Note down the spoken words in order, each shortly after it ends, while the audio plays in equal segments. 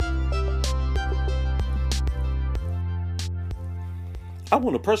I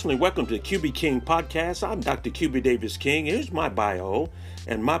want to personally welcome to the Cubie King podcast. I'm Dr. Cubie Davis King. Here's my bio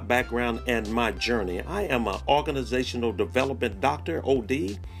and my background and my journey. I am an organizational development doctor,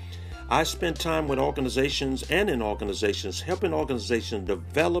 OD. I spend time with organizations and in organizations, helping organizations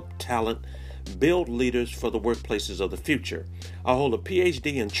develop talent, build leaders for the workplaces of the future. I hold a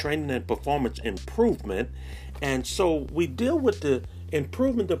PhD in training and performance improvement. And so we deal with the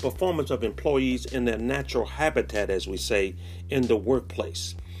improvement the performance of employees in their natural habitat, as we say, in the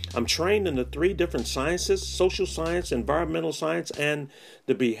workplace. I'm trained in the three different sciences: social science, environmental science, and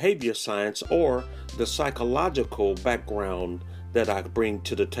the behavior science, or the psychological background that I bring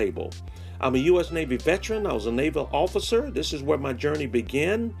to the table. I'm a U.S. Navy veteran. I was a naval officer. This is where my journey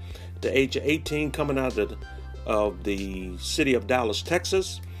began, at the age of 18, coming out of the city of Dallas,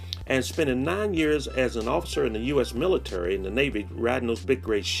 Texas, and spending 9 years as an officer in the U.S. military in the Navy, riding those big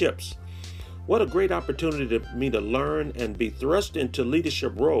gray ships. What a great opportunity for me to learn and be thrust into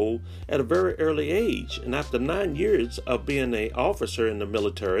leadership role at a very early age. And after 9 years of being an officer in the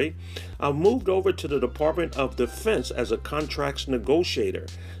military, I moved over to the Department of Defense as a contracts negotiator.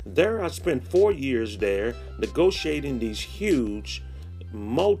 There I spent 4 years there negotiating these huge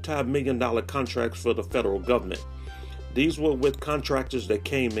multi-million-dollar contracts for the federal government. These were with contractors that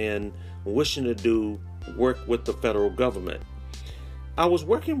came in wishing to do work with the federal government. I was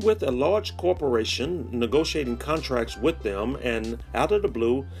working with a large corporation, negotiating contracts with them, and out of the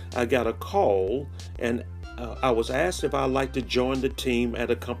blue, I got a call, and I was asked if I'd like to join the team at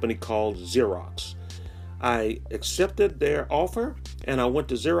a company called Xerox. I accepted their offer, and I went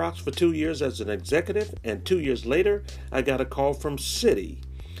to Xerox for 2 years as an executive, and 2 years later, I got a call from Citi,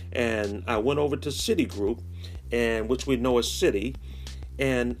 and I went over to Citigroup, and which we know as Citi,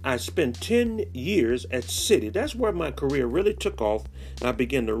 and I spent 10 years at Citi. That's where my career really took off, and I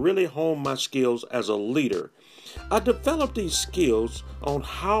began to really hone my skills as a leader. I developed these skills on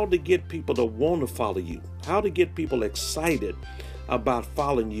how to get people to want to follow you, how to get people excited about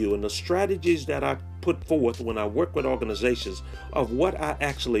following you, and the strategies that I put forth when I work with organizations of what I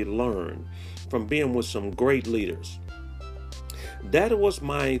actually learned from being with some great leaders. That was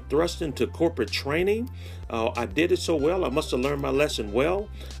my thrust into corporate training. I did it so well. I must have learned my lesson well.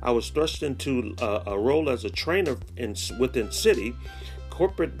 I was thrust into a role as a trainer within Citi.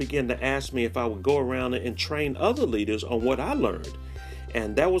 Corporate began to ask me if I would go around and train other leaders on what I learned.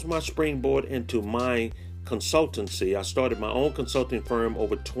 And that was my springboard into my consultancy. I started my own consulting firm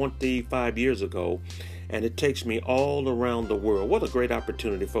over 25 years ago, and it takes me all around the world. What a great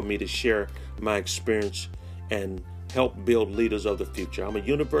opportunity for me to share my experience and help build leaders of the future. I'm a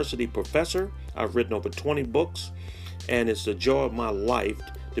university professor. I've written over 20 books, and it's the joy of my life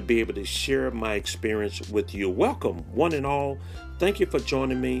to be able to share my experience with you. Welcome, one and all. Thank you for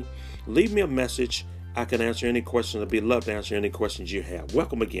joining me. Leave me a message. I can answer any questions. I'd be love to answer any questions you have.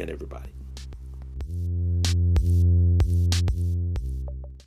 Welcome again, everybody.